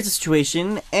 So here's the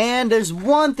situation, and there's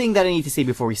one thing that I need to say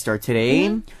before we start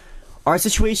today. Our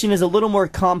situation is a little more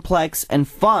complex and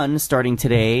fun starting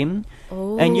today.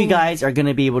 And you guys are going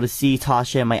to be able to see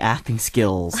Tasha and my acting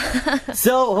skills.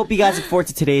 So hope you guys look forward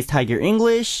to today's Tiger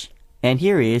English. And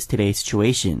here is today's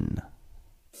situation.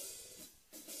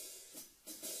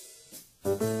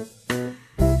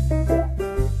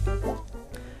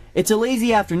 It's a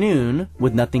lazy afternoon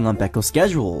with nothing on Becco's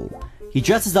schedule. He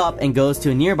dresses up and goes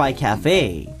to a nearby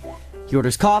cafe. He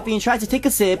orders coffee and tries to take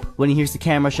a sip when he hears the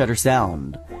camera shutter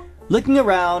sound. Looking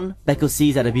around, Becco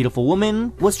sees that a beautiful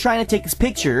woman was trying to take his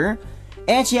picture,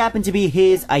 and she happened to be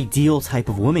his ideal type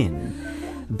of woman.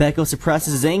 Becco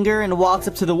suppresses his anger and walks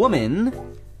up to the woman.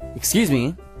 Excuse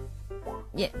me.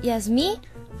 Yes, me?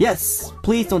 Yes,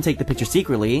 please don't take the picture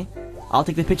secretly. I'll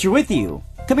take the picture with you.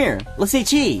 Come here, let's say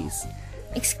cheese.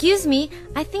 Excuse me,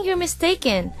 I think you're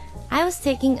mistaken. I was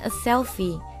taking a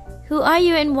selfie. Who are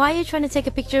you and why are you trying to take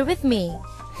a picture with me?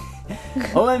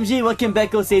 OMG, what can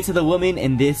Becco say to the woman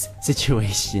in this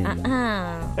situation?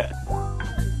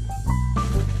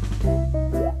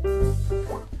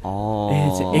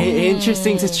 어.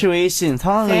 Interesting situation.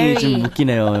 상황이 좀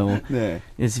웃기네요. 네.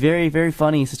 It's very, very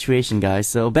funny situation, guys.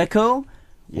 So, Becco,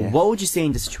 Yeah. what would you say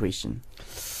in this situation?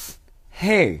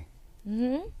 Hey.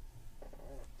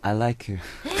 I like you.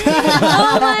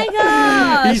 Oh my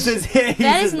gosh. He says, hey.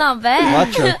 That is not bad.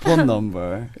 What's your phone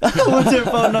number? What's your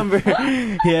phone number?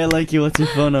 Yeah, I like you. What's your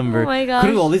phone number? Oh my gosh.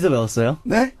 그리고 어디서 배웠어요?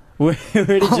 네? Where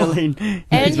did you learn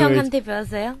에런 these words? 형한테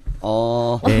배웠어요?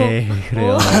 네,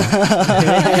 그래요.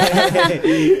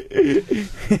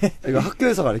 이거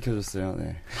학교에서 가르쳐줬어요.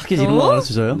 네. 학교에서 이런 거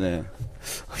가르쳐줘요? 네.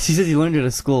 She says you learned it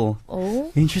at school.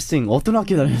 오. Interesting. 어떤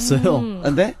학교 다녔어요?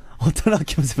 아, 네? 어떤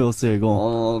학교에서 배웠어요,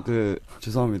 이거?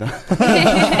 죄송합니다.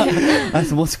 I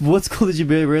said, what school did you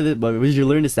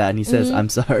learn this at? And he says, I'm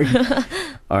sorry.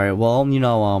 Alright, well,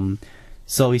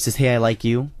 so he says, hey, I like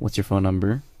you. What's your phone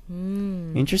number?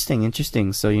 Interesting.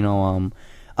 So,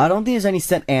 I don't think there's any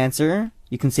set answer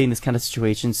you can say in this kind of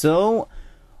situation. So,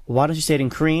 why don't you say it in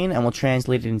Korean and we'll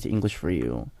translate it into English for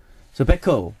you. So,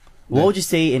 Becco, what would you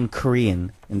say in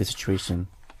Korean in this situation?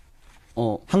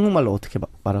 한국말로 어떻게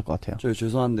말할 것 같아요? 저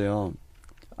죄송한데요.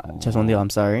 죄송한데요, I'm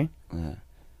sorry. 네.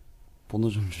 번호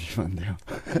좀 주시면 안 돼요?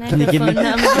 Can you give me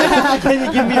Can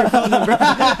you give me your phone number?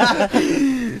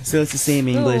 So it's the same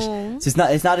English. No. So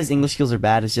it's not his English skills are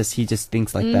bad. It's just he just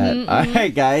thinks like that. All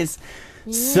right, guys.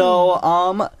 So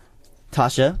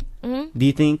Tasha, do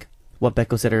you think what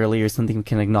Becco said earlier is something we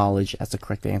can acknowledge as the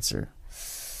correct answer?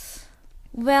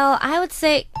 Well, I would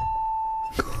say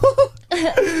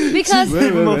because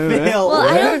Fail.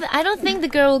 well, I don't think the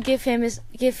girl will give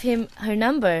him her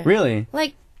number. Really?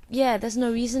 Like, yeah, there's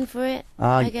no reason for it.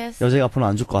 I guess. 여자가 앞으로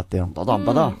안 줄 것 같대요. 나도 안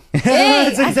받아.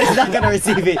 Hey, So he says he's not gonna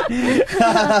receive it.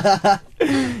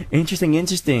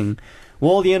 Interesting.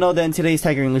 Well, then today's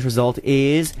Tiger English result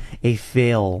is a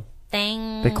fail.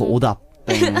 땡. Becco 오답.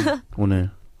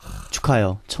 오늘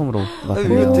축하해요. 처음으로 이거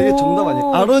맞았네요. 되게 정답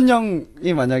아니에요? 아론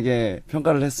형이 만약에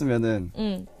평가를 했으면은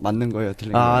맞는 거예요,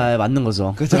 틀린 거예요? 아, 맞는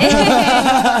거죠. 그죠?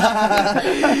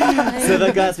 So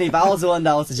that got me. If I was the one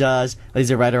that was the judge,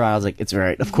 is it right or wrong? I was like, it's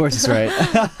right. Of course it's right.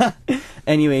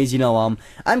 Anyways,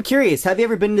 I'm curious. Have you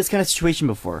ever been in this kind of situation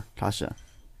before, Tasha?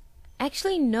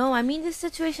 Actually, no. I mean, this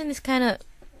situation is kind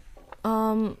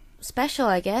of special,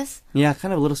 I guess. Yeah,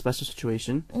 kind of a little special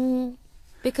situation.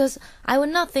 Because I would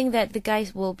not think that the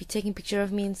guys will be taking picture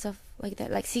of me and stuff like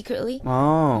that, like secretly.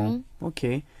 아,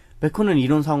 오케이. 백호는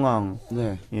이런 상황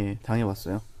네. 예,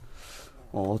 당해봤어요?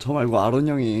 저 말고 아론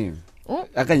형이 어?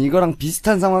 약간 이거랑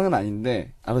비슷한 상황은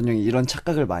아닌데 아론 형이 이런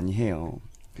착각을 많이 해요.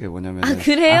 그게 뭐냐면 아,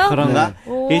 그래요? 그런가?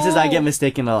 오. He says I get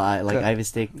mistaken a lot. Like 그- I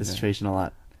mistake the situation a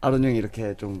lot. 아론 형이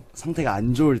이렇게 좀 상태가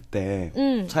안 좋을 때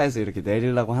차에서 이렇게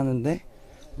내리려고 하는데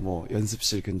뭐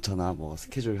연습실 근처나 뭐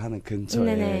스케줄 하는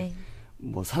근처에 네네.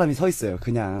 뭐 사람이 서 있어요.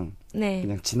 그냥 네.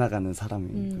 그냥 지나가는 사람이.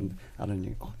 근데 아론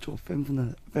형이 저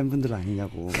팬분들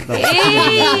아니냐고.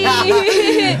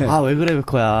 에이. 아, 왜 그래,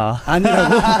 백호야.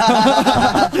 아니라고.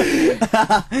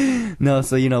 No,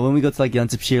 so when we go to like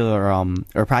연습실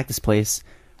or practice place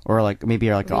or like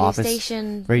maybe like an Radio office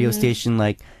station. radio station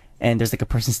like and there's like a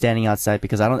person standing outside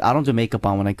because I don't do makeup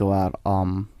on when I go out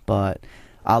but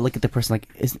I'll look at the person like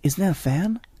isn't that a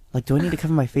fan? Like, do I need to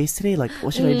cover my face today? Like,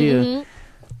 what should I do?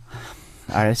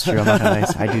 Alright, that's true. I'm not gonna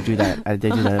lie. I do that. I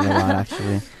did do that a lot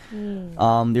actually.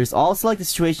 There's also like the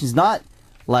situations not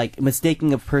like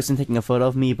mistaking a person taking a photo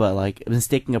of me, but like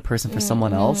mistaking a person for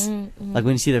someone else. Like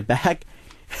when you see their back.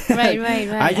 Right.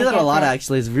 I do that a get lot that.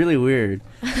 actually. It's really weird.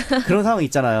 그런 상황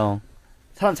있잖아요.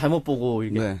 사람 잘못 보고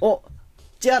이렇게 네.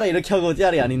 찌아라 이렇게 하고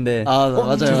찌아라 아닌데.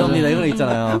 맞아요. 죄송합니다. 이런 거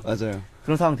있잖아요. 맞아요.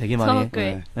 그런 상황 되게 많이 해.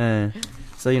 Okay. 예.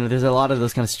 So there's a lot of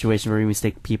those kind of situations where we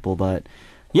mistake people, but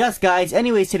yes, guys.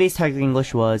 Anyways, today's Tiger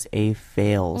English was a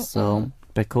fail. So,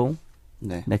 Becco,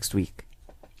 네. next week.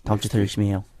 다음 주 더 열심히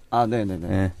해요. 네네네.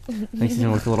 Eh. Next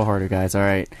time work a little harder, guys. All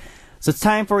right. So it's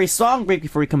time for a song break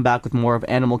before we come back with more of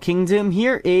Animal Kingdom.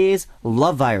 Here is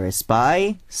Love Virus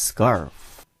by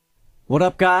Scarf. What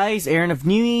up, guys? Aron of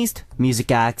New East, Music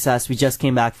Access. We just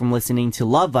came back from listening to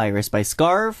Love Virus by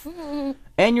Scarf.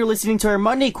 And you're listening to our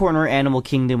Monday Corner Animal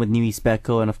Kingdom with New East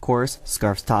Becco and, of course,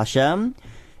 Scarf's Tasha.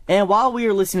 And while we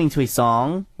are listening to a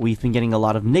song, we've been getting a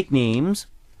lot of nicknames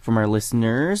from our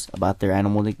listeners about their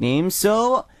animal nicknames.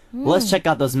 So let's check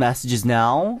out those messages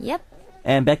now. Yep.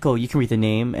 And Becco, you can read the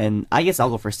name, and I guess I'll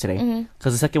go first today.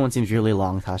 Because the second one seems really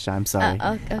long, Tasha. I'm sorry.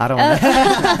 Okay. I don't want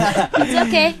to. It's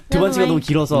okay. 두 Never 번째가 너무 mind.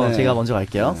 길어서 네. 제가 먼저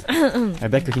갈게요. Alright,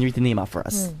 Becco, can you read the name out for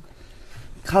us?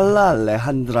 칼라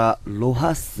레한드라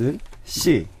로하스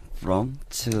씨 from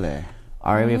Chile.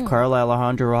 Alright, we have Carla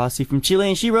Alejandra Rossi from Chile,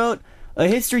 and she wrote, a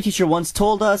history teacher once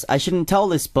told us, I shouldn't tell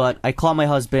this, but I call my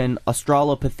husband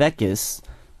Australopithecus.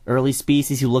 early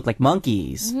species who look like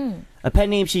monkeys. A pet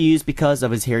name she used because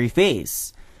of his hairy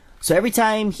face. So every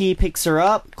time he picks her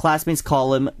up, classmates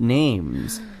call him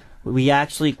names. He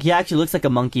actually looks like a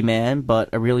monkey man, but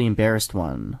a really embarrassed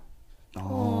one.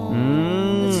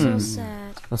 That's so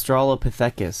sad.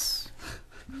 Australopithecus.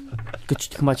 그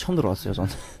말 처음 들어봤어요, 전.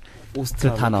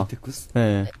 오스트랄로피테쿠스.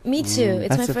 네. Me too.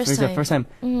 It's my first time.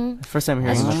 First time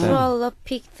hearing about that.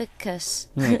 Australopithecus.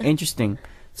 Yeah, interesting.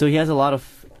 So he has a lot of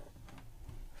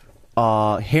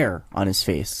hair on his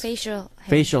face.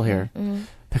 Facial hair.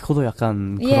 백호도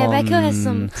약간 Yeah, 그런... Becco has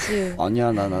some too.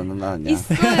 아니야, 나 아니야.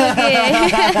 있어,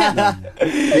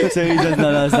 여기. So he does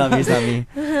no, it's not me.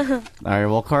 Alright,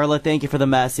 well, Carla, thank you for the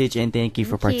message and thank you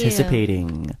for Thank you.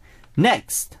 participating.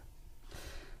 Next.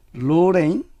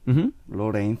 로레인?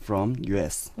 로레인 from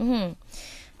US.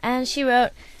 And she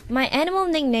wrote, my animal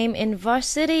nickname in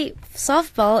varsity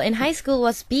softball in high school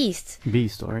was Beast.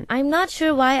 Beast, alright. I'm not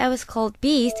sure why I was called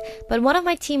Beast, but one of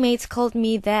my teammates called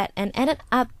me that and ended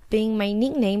up being my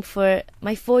nickname for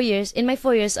my 4 years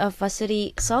of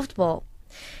varsity softball.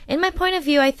 In my point of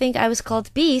view, I think I was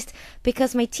called Beast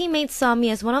because my teammates saw me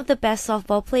as one of the best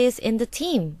softball players in the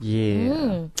team.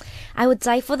 Yeah. I would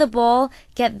dive for the ball,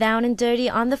 get down and dirty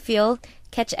on the field,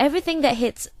 catch everything that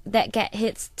get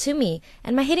hits to me,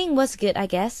 and my hitting was good, I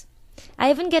guess.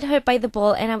 I even get hurt by the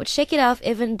ball and I would shake it off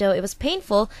even though it was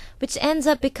painful, which ends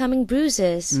up becoming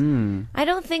bruises. I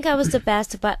don't think I was the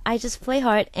best, but I just play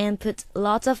hard and put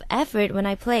lots of effort when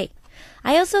I play.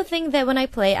 I also think that when I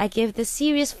play, I give this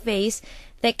serious face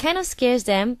that kind of scares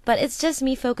them, but it's just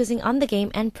me focusing on the game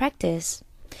and practice.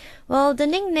 Well, the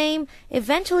nickname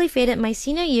eventually faded my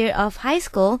senior year of high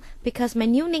school because my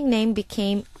new nickname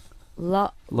became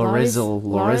Lorizzle.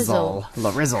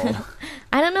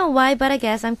 I don't know why, but I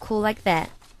guess I'm cool like that.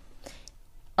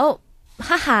 Oh,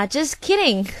 haha, just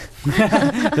kidding.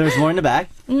 There's more in the back.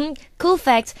 Cool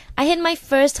fact, I hit my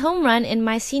first home run in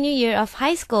my senior year of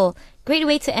high school. Great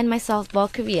way to end my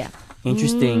softball career.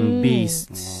 Interesting.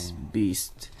 Beast.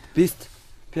 비스트.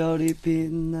 별이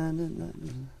빛나는 날.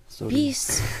 Sorry.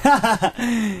 Beast.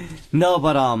 No,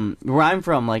 but where I'm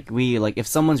from, like if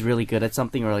someone's really good at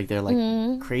something or like they're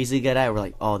like crazy good at it, we're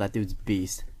like, oh, that dude's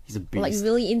beast. He's a beast. Like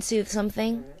really into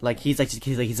something. Like he's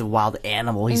a wild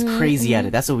animal. He's crazy at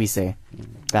it. That's what we say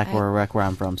back where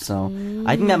I'm from. So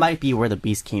I think that might be where the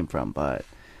beast came from. But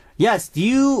yes, do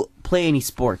you play any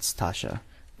sports, Tasha?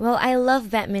 Well, I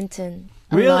love badminton.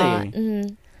 A Really? lot.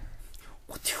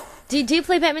 Do you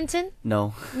play badminton?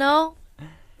 No. No.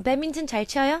 badminton 잘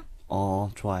쳐요?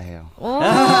 좋아해요.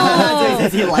 So he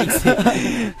says he likes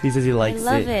it. He says he I likes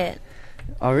love it.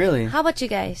 Oh, really? How about you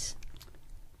guys?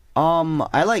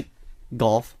 I like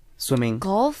golf, swimming,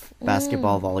 Golf?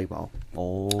 basketball, volleyball.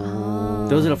 오.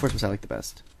 Those are the four sports I like the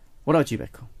best. What about you,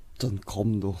 Becco? 전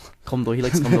검도. Komdo. He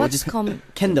likes Komdo. What's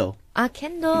Kendo.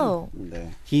 Kendo.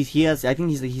 네. He has. I think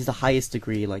he's the highest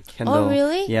degree like Kendo. Oh,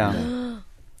 really? Yeah.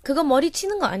 그거 머리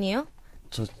치는 거 아니에요?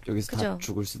 저 여기서 그죠? 다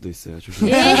죽을 수도 있어요.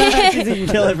 조심히. You can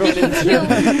kill everyone in this room.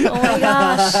 Oh my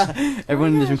gosh.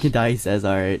 Everyone in this room can die. He says,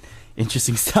 "All right,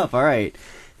 interesting stuff." All right.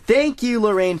 Thank you,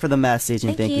 Lorraine, for the message,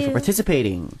 and Thank thank you for you.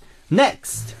 participating.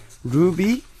 Next.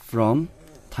 Ruby from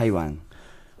Taiwan.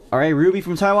 All right, Ruby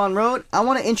from Taiwan wrote, I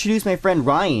want to introduce my friend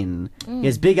Ryan. He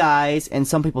has big eyes, and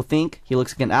some people think he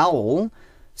looks like an owl.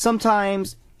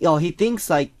 Sometimes, he thinks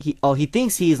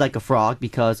he's like a frog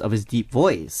because of his deep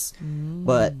voice.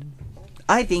 But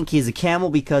I think he's a camel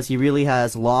because he really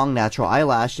has long natural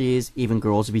eyelashes. Even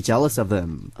girls would be jealous of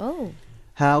them. Oh.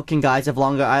 How can guys have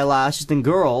longer eyelashes than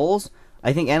girls?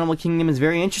 I think Animal Kingdom is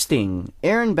very interesting.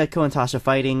 Aron, Becco, and Tasha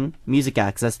fighting. Music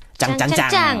access. 짱, 짱,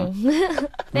 짱.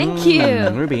 Thank you.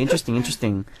 Ruby,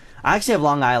 interesting. I actually have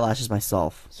long eyelashes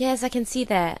myself. Yes, I can see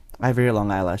that. I have very long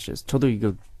eyelashes. 저도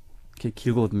이거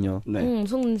길거든요. 네.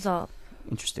 속눈썹.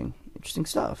 Interesting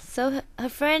stuff. So her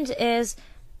friend is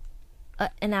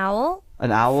an owl?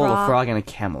 An owl, a Frog. frog, and a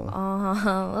camel.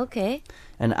 Okay.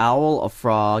 An owl, a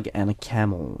frog, and a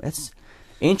camel. That's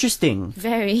interesting.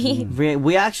 Very.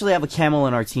 We actually have a camel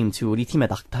in our team too. 우리 팀에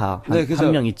낙타 네, 그죠.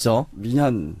 한 명 있죠.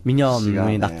 민현이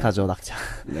민현이 낙타죠, 낙타.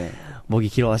 네. 목이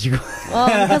길어가지고. Oh,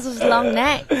 because of his long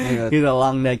neck. 그러니까 He's a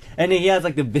long neck, and he has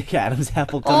like the big Adam's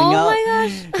apple coming Oh out. my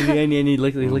gosh. and he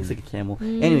looks like a camel.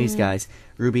 Anyways, guys,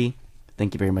 Ruby,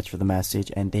 thank you very much for the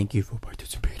message, and thank you for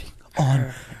participating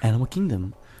on Animal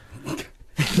Kingdom.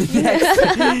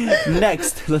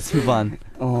 Next, let's move on.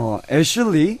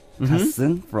 Ashley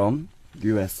Casson from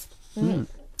US.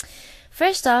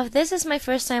 First off, this is my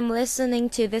first time listening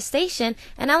to this station,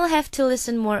 and I will have to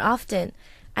listen more often.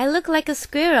 I look like a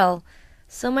squirrel.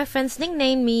 So my friends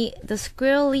nicknamed me the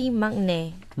squirrely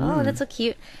maknae. Oh, that's so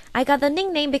cute. I got the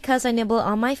nickname because I nibble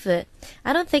on my foot.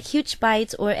 I don't take huge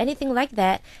bites or anything like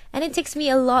that, and it takes me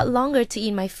a lot longer to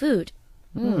eat my food.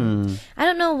 I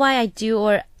don't know why I do,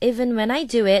 or even when I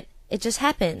do it, it just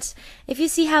happens. If you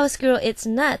see how a squirrel eats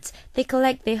nuts, they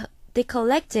collect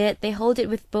it, they hold it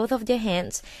with both of their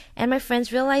hands, and my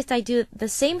friends realized I do the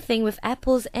same thing with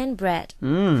apples and bread.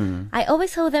 I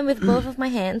always hold them with both of my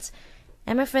hands,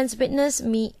 and my friends witnessed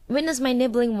my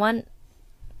nibbling one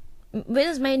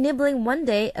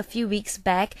day a few weeks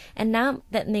back, and now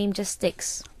that name just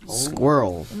sticks.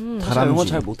 Squirrel. 저 영어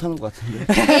잘 못하는 것 같은데.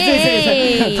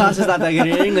 Hey! Tasha's not that good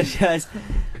in English, guys.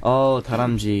 Oh,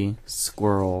 다람쥐.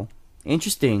 Squirrel.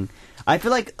 Interesting. I feel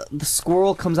like the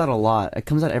squirrel comes out a lot. It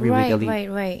comes out every week at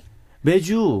least. Right.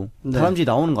 매주 네. 다람쥐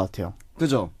나오는 것 같아요.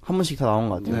 그죠? 한 번씩 다 나오는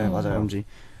것 같아요. 네, 맞아요. 다람쥐.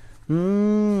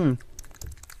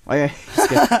 Oh yeah.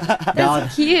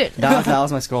 That's cute. That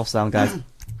was my squirrel sound, guys.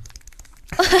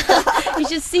 You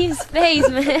should see his face,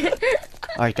 man.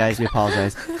 Alright, guys, we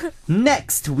apologize.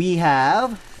 Next, we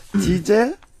have...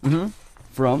 DJ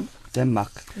from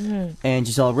Denmark. And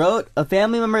Giselle wrote, a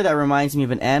family member that reminds me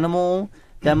of an animal.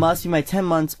 That must be my 10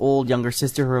 months old younger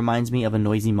sister who reminds me of a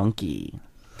noisy monkey.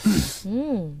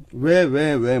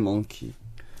 왜 monkey?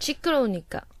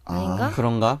 시끄러우니까. 아닌가?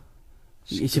 그런가?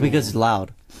 It's because it's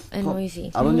loud. And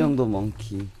noisy. 아론 형도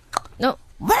monkey. No.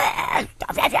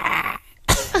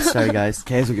 Sorry, guys.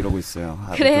 계속 이러고 있어요.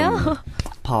 그래요?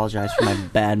 Apologize for my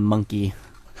bad monkey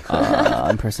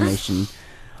impersonation.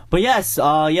 But yes,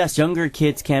 younger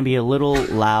kids can be a little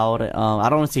loud. I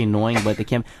don't want to say annoying, but they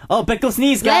can. Oh, Becco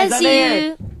sneeze, guys! Bless I'm here!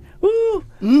 you. Woo!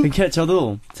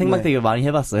 저도 생방때 이거 많이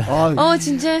해봤어요.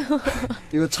 진짜요?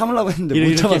 이거 참으려고 했는데 못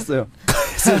이렇게. 참았어요.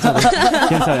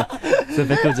 괜찮아요. So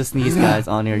Becco just sneezed, guys,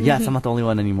 on here. Yes, I'm not the only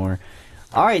one anymore.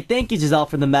 All right, thank you, Giselle,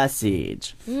 for the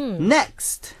message.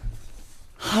 Next.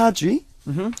 하쥐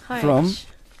from Harsh.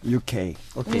 UK.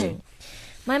 Okay.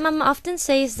 My mom often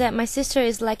says that my sister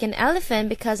is like an elephant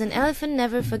because an elephant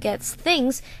never forgets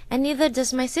things, and neither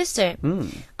does my sister.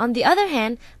 On the other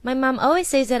hand, my mom always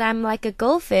says that I'm like a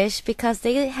goldfish because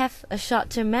they have a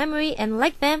short-term memory, and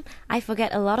like them, I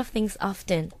forget a lot of things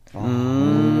often.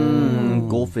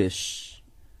 Goldfish.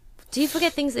 Do you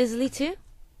forget things easily too?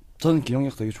 저는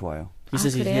기억력 되게 좋아요. He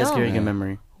says he has 그래요? very good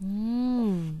memory.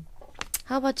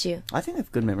 How about you? I think I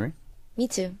have good memory. Me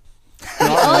too. We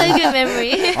all have good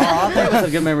memory. I think that's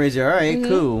a good memories here. All right,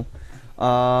 cool.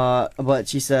 But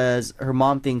she says her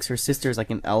mom thinks her sister is like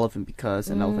an elephant because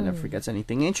an elephant never forgets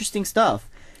anything. Interesting stuff.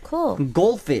 Cool.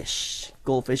 Goldfish.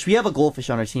 We have a goldfish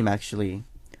on our team actually.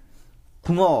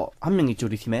 붕어 한 명 있죠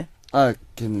우리 팀에.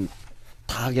 걔는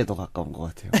닭에 더 가까운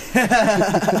것 같아요.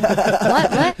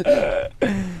 What?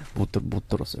 못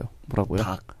들었어요. 뭐라고요?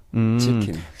 닭.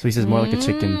 치킨. So he says more like a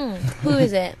chicken. Who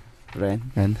is it? 렌.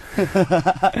 And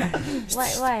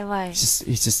Why?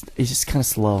 he's just kind of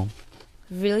slow.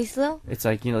 Really slow? It's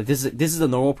like, you know, this is the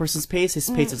normal person's pace. His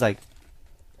pace is like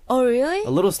Oh, really? a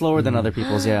little slower than other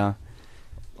people's. Yeah.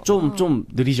 좀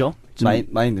느리죠?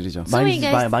 많이 느리죠. So you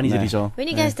guys- 많이 네. 느리죠. When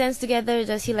you guys dance together,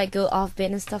 does he like go off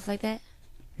beat and stuff like that?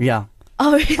 Yeah.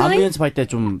 Oh, 안무 really? 연습할 때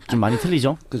좀 많이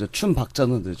틀리죠? 그죠. 춤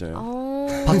박자는 늦어요.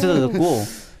 Oh. 박자도 듣고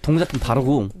동작 좀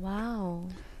다르고. Wow.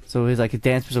 So his like his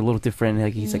dance moves are a little different.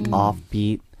 Like he's like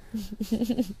offbeat.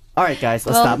 All right, guys,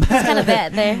 let's Well, stop. it's kind of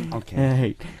bad there. 오케이.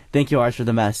 Hey, thank you, Arch, for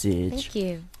the message. Thank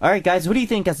you. All right, guys, who do you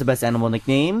think has the best animal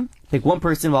nickname? Pick one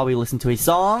person while we listen to a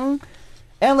song.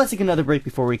 And let's take another break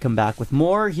before we come back with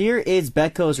more. Here is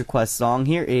Becco's request song.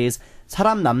 Here is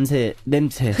사람 냄새.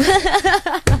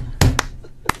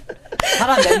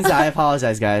 사람 냄새. I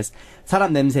apologize, guys.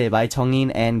 사람 냄새 by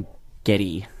정인 and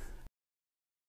Getty.